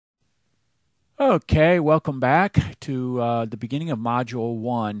Okay, welcome back to the beginning of Module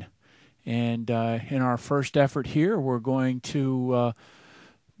 1. And in our first effort here, we're going to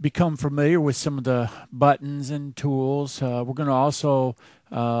become familiar with some of the buttons and tools. We're going to also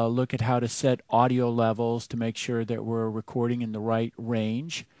look at how to set audio levels to make sure that we're recording in the right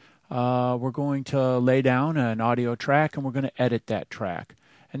range. We're going to lay down an audio track and we're going to edit that track.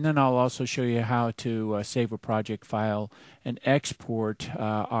 And then I'll also show you how to save a project file and export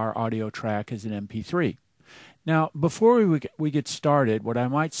our audio track as an MP3. Now, before we get started, what I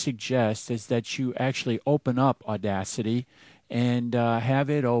might suggest is that you actually open up Audacity and have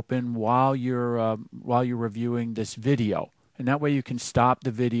it open while you're reviewing this video. And that way you can stop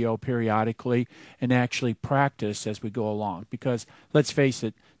the video periodically and actually practice as we go along. Because let's face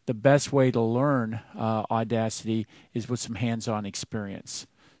it, the best way to learn Audacity is with some hands-on experience.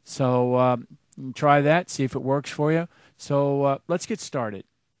 So try that, see if it works for you. So let's get started.